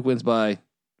 All right, Duke wins by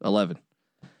 11.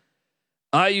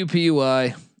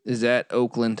 IUPUI is at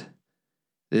Oakland.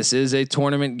 This is a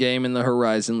tournament game in the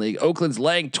Horizon League. Oakland's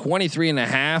laying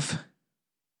 23.5.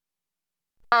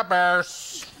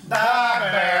 Bears.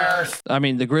 I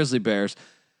mean the Grizzly Bears.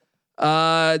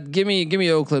 Give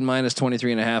me Oakland minus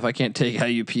 23.5. I can't take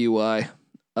IUPUI.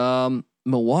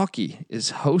 Milwaukee is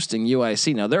hosting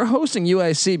UIC. Now they're hosting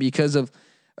UIC because of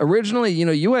originally,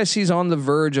 UIC's on the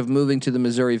verge of moving to the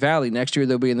Missouri Valley. Next year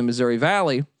they'll be in the Missouri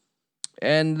Valley,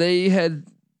 and they had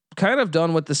kind of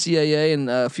done what the CAA and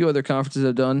a few other conferences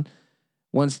have done.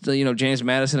 Once James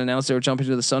Madison announced they were jumping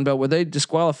to the Sun Belt, where they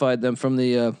disqualified them from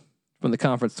the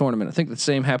conference tournament. I think the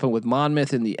same happened with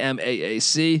Monmouth in the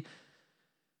MAAC,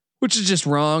 which is just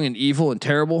wrong and evil and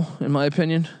terrible in my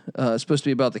opinion. It's supposed to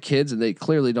be about the kids, and they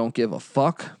clearly don't give a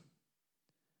fuck.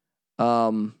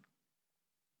 So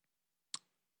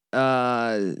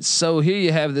here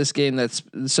you have this game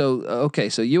so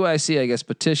UIC, I guess,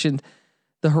 petitioned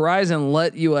the Horizon,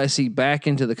 let UIC back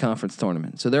into the conference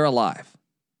tournament. So they're alive,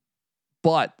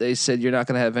 but they said you're not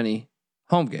going to have any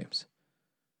home games,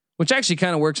 which actually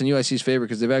kind of works in UIC's favor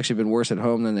because they've actually been worse at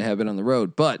home than they have been on the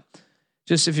road. But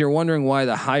just if you're wondering why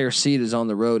the higher seed is on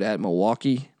the road at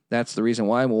Milwaukee, that's the reason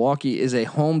why. Milwaukee is a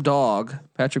home dog.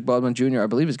 Patrick Baldwin Jr., I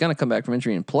believe, is going to come back from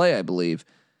injury and play, I believe.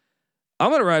 I'm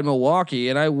going to ride Milwaukee,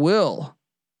 and I will.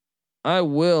 I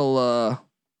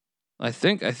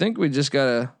think we just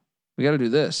gotta do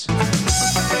this.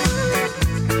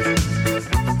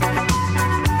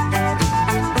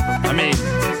 I mean,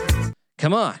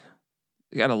 come on.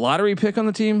 We got a lottery pick on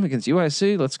the team against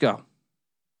UIC. Let's go.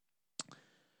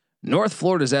 North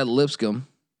Florida's at Lipscomb.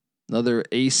 Another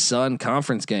ASUN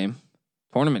conference game,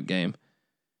 tournament game.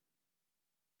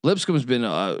 Lipscomb's been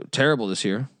terrible this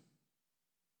year.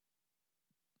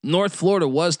 North Florida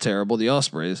was terrible, the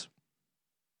Ospreys.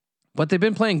 But they've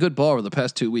been playing good ball over the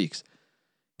past 2 weeks.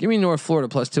 Give me North Florida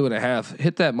plus 2.5.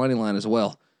 Hit that money line as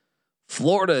well.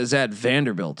 Florida is at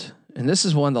Vanderbilt. And this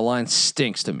is one the line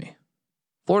stinks to me.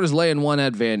 Florida's laying 1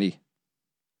 at Vandy.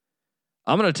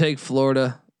 I'm going to take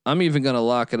Florida. I'm even going to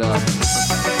lock it up.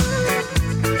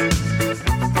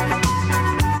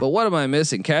 But what am I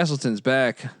missing? Castleton's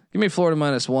back. Give me Florida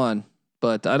minus 1.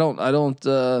 But I don't,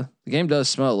 the game does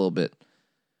smell a little bit.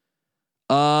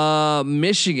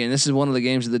 Michigan. This is one of the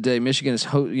games of the day. Michigan is,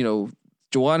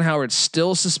 Juwan Howard's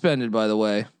still suspended, by the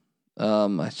way.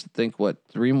 I think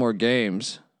 3 more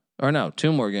games, or no,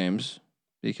 2 more games,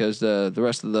 because the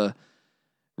rest of the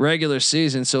regular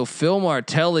season. So Phil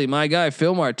Martelli, my guy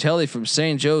Phil Martelli from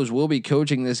St. Joe's, will be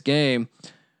coaching this game.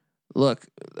 Look,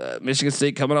 Michigan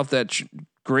State coming off that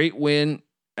great win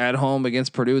at home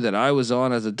against Purdue that I was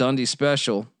on as a Dundee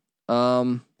special.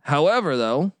 However,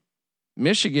 though,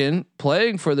 Michigan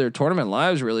playing for their tournament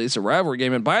lives, really, it's a rivalry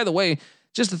game. And by the way,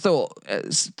 just to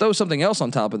throw something else on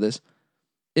top of this,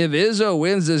 if Izzo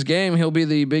wins this game, he'll be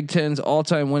the Big Ten's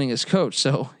all-time winningest coach.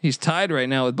 So he's tied right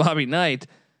now with Bobby Knight.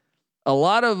 A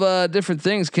lot of different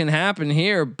things can happen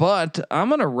here, but I'm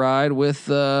gonna ride with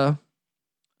Phil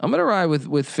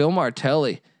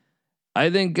Martelli. I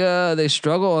think they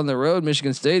struggle on the road.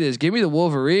 Michigan State is. Give me the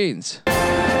Wolverines.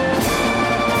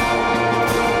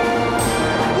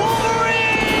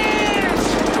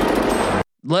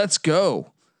 Let's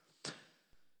go.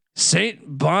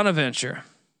 St. Bonaventure.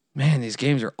 Man, these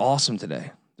games are awesome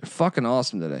today. They're fucking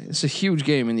awesome today. It's a huge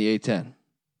game in the A10.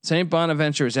 St.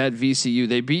 Bonaventure is at VCU.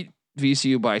 They beat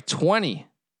VCU by 20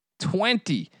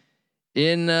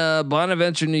 in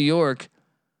Bonaventure, New York.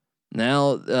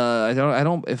 Now, I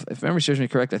don't. If memory serves me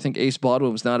correct, I think Ace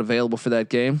Baldwin was not available for that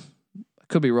game. I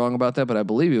could be wrong about that, but I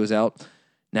believe he was out.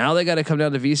 Now they got to come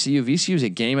down to VCU. VCU's a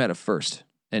game out of first,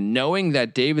 and knowing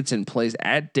that Davidson plays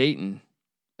at Dayton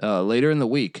later in the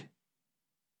week,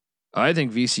 I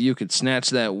think VCU could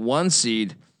snatch that 1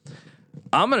 seed.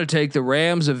 I'm going to take the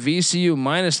Rams of VCU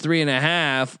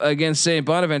 -3.5 against St.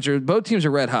 Bonaventure. Both teams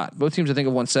are red hot. Both teams, I think,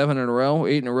 have won 7 in a row,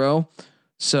 8 in a row.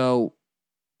 So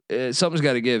something's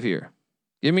got to give here.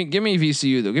 Give me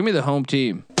VCU though. Give me the home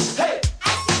team. Hey!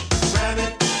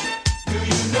 Rabbit, do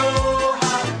you know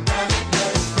how to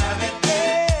rabbit?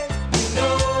 Hey, you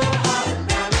know how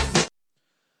to rabbit.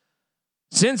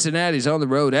 Cincinnati's on the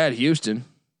road at Houston.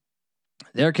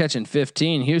 They're catching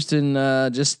 15. Houston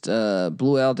just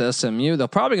blew out SMU. They're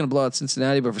probably going to blow out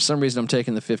Cincinnati, but for some reason I'm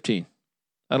taking the 15.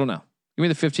 I don't know. Give me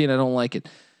the 15. I don't like it.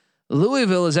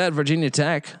 Louisville is at Virginia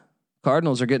Tech.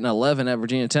 Cardinals are getting 11 at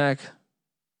Virginia Tech.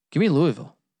 Give me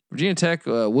Louisville. Virginia Tech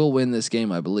will win this game,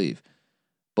 I believe.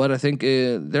 But I think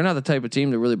they're not the type of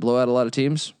team to really blow out a lot of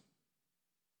teams.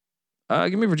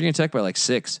 Give me Virginia Tech by like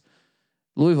 6.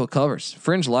 Louisville covers.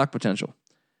 Fringe lock potential.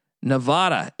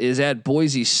 Nevada is at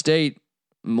Boise State.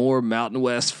 More Mountain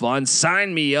West fun.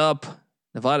 Sign me up.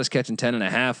 Nevada's catching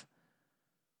 10.5.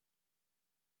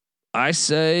 I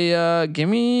say, give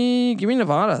me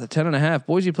Nevada, the 10.5.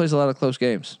 Boise plays a lot of close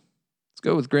games. Let's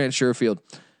go with Grant Sherfield.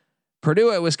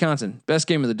 Purdue at Wisconsin. Best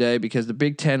game of the day because the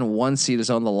Big Ten 1 seed is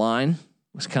on the line.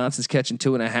 Wisconsin's catching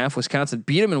 2.5. Wisconsin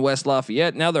beat them in West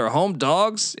Lafayette. Now they're home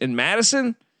dogs in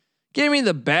Madison. Give me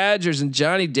the Badgers and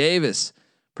Johnny Davis.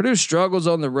 Purdue struggles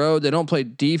on the road. They don't play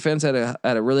defense at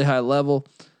a really high level.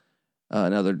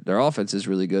 Now their offense is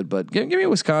really good, but give me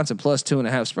Wisconsin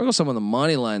 +2.5. Sprinkle some on the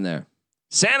money line there.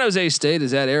 San Jose State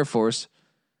is at Air Force.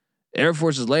 Air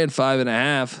Force is laying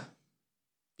 5.5.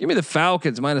 Give me the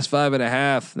Falcons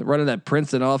 -5.5. They're running that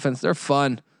Princeton offense. They're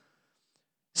fun.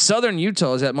 Southern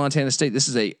Utah is at Montana State. This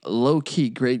is a low key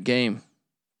great game.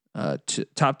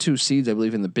 Top 2 seeds, I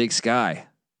believe, in the Big Sky.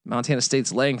 Montana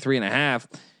State's laying 3.5.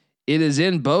 It is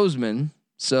in Bozeman,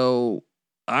 so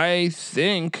I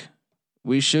think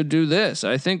we should do this.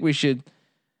 I think we should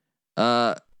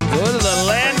go to the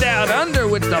land down under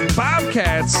with the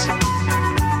Bobcats.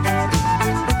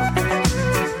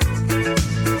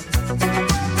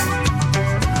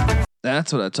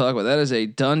 That's what I talk about. That is a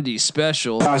Dundee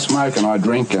special. I smoke and I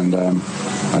drink and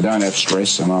I don't have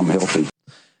stress and I'm healthy.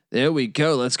 There we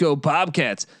go. Let's go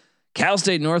Bobcats. Cal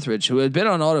State Northridge, who had been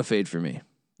on auto fade for me.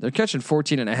 They're catching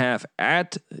 14.5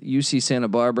 at UC Santa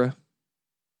Barbara.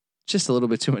 Just a little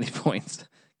bit too many points.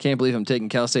 Can't believe I'm taking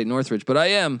Cal State Northridge, but I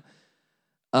am.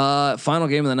 Final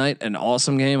game of the night, an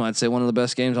awesome game. I'd say one of the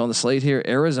best games on the slate here.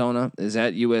 Arizona is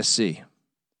at USC.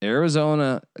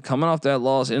 Arizona coming off that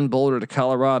loss in Boulder to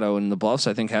Colorado, and the Buffs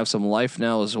I think have some life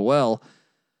now as well.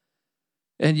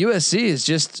 And USC is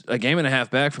just a game and a half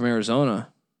back from Arizona,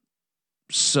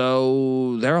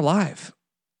 so they're alive.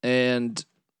 And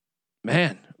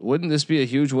man, wouldn't this be a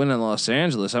huge win in Los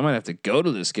Angeles? I might have to go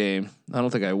to this game. I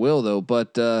don't think I will though.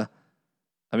 But I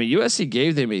mean, USC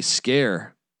gave them a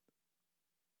scare.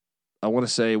 I want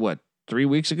to say 3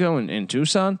 weeks ago in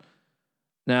Tucson.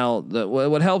 Now,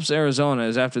 what helps Arizona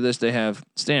is after this they have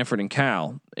Stanford and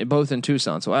Cal, both in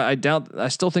Tucson. So I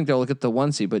still think they'll look at the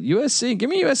 1 seed. But USC, give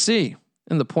me USC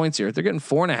in the points here. If they're getting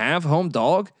 4.5 home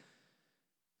dog,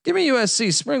 give me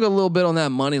USC. Sprinkle a little bit on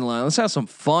that money line. Let's have some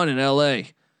fun in LA.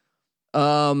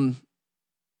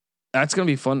 That's gonna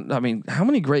be fun. I mean, how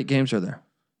many great games are there?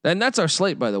 And that's our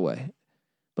slate, by the way.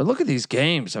 But look at these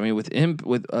games. I mean,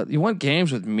 you want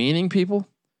games with meaning, people?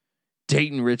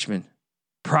 Dayton, Richmond,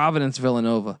 Providence,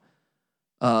 Villanova,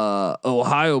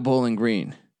 Ohio, Bowling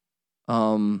Green,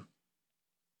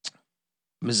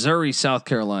 Missouri, South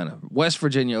Carolina, West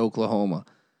Virginia, Oklahoma.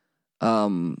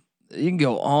 You can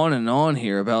go on and on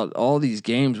here about all these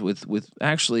games with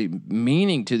actually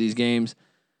meaning to these games.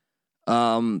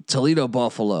 Toledo,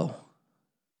 Buffalo.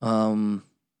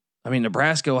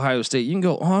 Nebraska, Ohio State. You can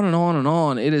go on and on and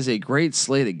on. It is a great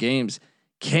slate of games.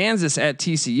 Kansas at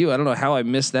TCU. I don't know how I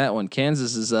missed that one.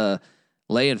 Kansas is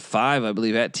laying 5, I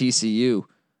believe, at TCU.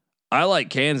 I like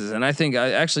Kansas, and I think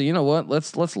you know what?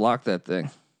 Let's lock that thing.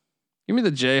 Give me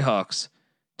the Jayhawks.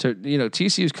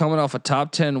 TCU's coming off a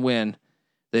top 10 win.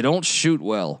 They don't shoot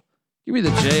well. Give me the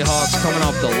Jayhawks coming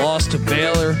off the loss to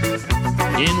Baylor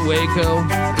in Waco.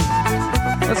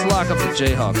 Let's lock up the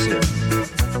Jayhawks here.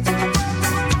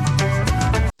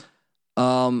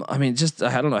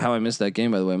 I don't know how I missed that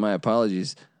game, by the way. My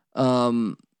apologies.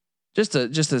 Just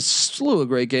a slew of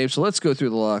great games. So let's go through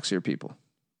the locks here, people.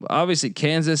 Obviously,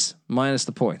 Kansas minus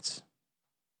the points.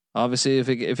 Obviously, if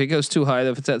it goes too high,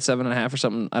 if it's at 7.5 or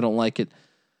something, I don't like it.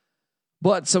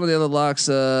 But some of the other locks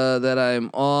that I'm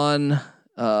on,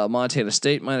 Montana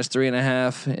State minus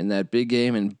 3.5 in that big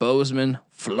game in Bozeman,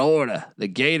 Florida. The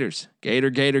Gators,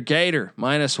 Gator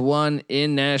 -1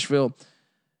 in Nashville.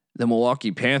 The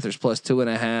Milwaukee Panthers plus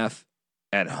 2.5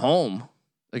 at home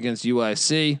against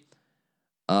UIC.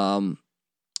 I'm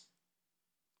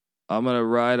gonna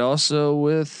ride also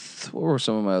with, what were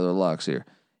some of my other locks here?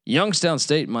 Youngstown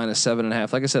State minus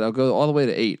 7.5. Like I said, I'll go all the way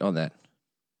to 8 on that.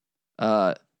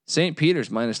 St.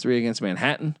 Peter's minus 3 against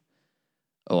Manhattan.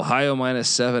 Ohio minus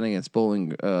 7 against Bowling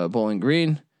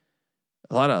Green.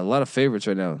 A lot of favorites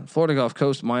right now. Florida Gulf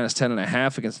Coast minus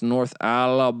 10.5 against North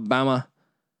Alabama.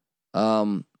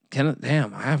 I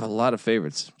have a lot of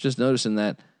favorites. Just noticing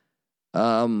that.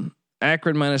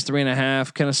 Akron minus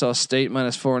 3.5. Kennesaw State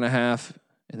minus 4.5.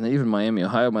 And even Miami,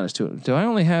 Ohio minus 2. Do I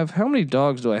only have, how many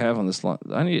dogs do I have on this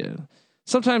line?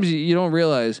 Sometimes you don't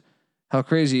realize how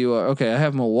crazy you are. Okay, I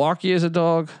have Milwaukee as a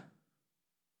dog.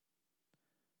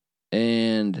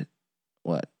 And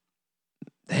what?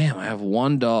 Damn, I have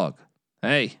one dog.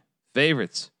 Hey,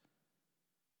 favorites.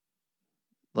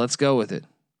 Let's go with it.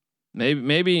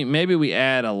 Maybe we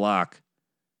add a lock.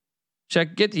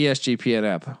 Get the SGPN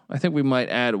app. I think we might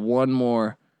add one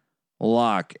more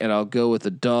lock, and I'll go with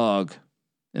the dog.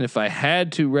 And if I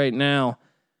had to right now,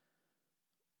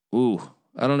 I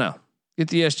don't know. Get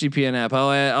the SGPN app.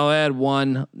 I'll add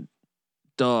one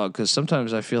dog, because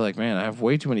sometimes I feel like, man, I have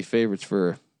way too many favorites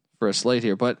for a slate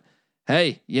here. But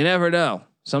hey, you never know.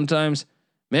 Sometimes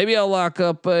maybe I'll lock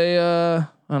up I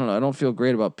don't know. I don't feel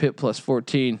great about Pitt plus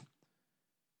 14.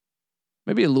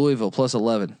 Maybe a Louisville plus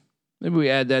 11. Maybe we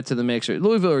add that to the mix.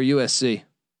 Louisville or USC.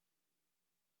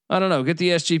 I don't know. Get the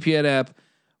SGPN app.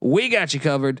 We got you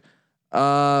covered.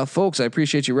 Folks, I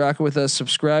appreciate you rocking with us.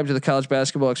 Subscribe to the College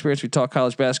Basketball Experience. We talk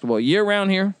college basketball year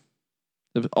round here.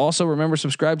 Also, remember,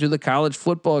 subscribe to the College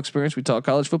Football Experience. We talk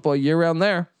college football year round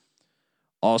there.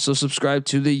 Also, subscribe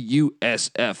to the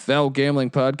USFL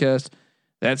Gambling Podcast.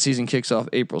 That season kicks off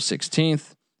April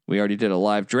 16th. We already did a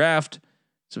live draft.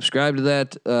 Subscribe to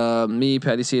that. Me,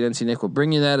 Patty C, and NC Nick will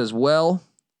bring you that as well.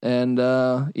 And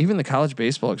even the College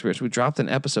Baseball Experience. We dropped an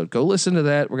episode. Go listen to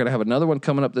that. We're going to have another one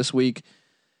coming up this week.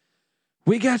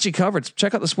 We got you covered.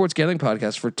 Check out the Sports Gambling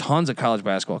Podcast for tons of college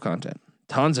basketball content.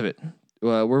 Tons of it.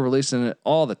 We're releasing it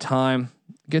all the time.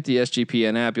 Get the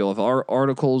SGPN app. You'll have our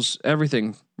articles,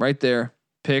 everything right there.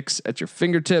 Picks at your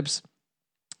fingertips.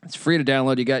 It's free to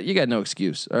download. You got no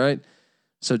excuse. All right.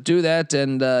 So do that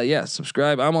and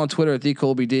subscribe. I'm on Twitter at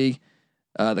TheColbyD.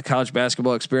 The College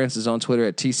Basketball Experience is on Twitter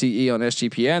at TCE on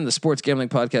SGPN. The Sports Gambling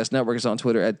Podcast Network is on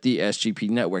Twitter at the SGP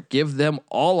Network. Give them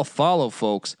all a follow,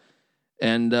 folks.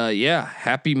 And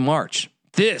happy March.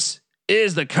 This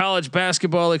is the College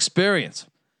Basketball Experience.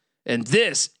 And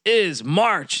this is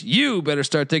March. You better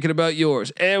start thinking about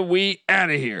yours. And we out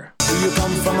of here. Do you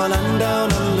come from a land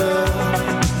down under?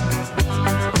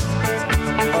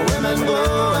 Women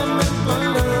go and men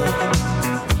wonder.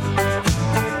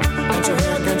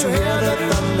 Can't you hear the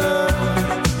thunder?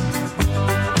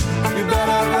 You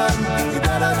better run, you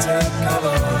better take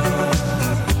cover.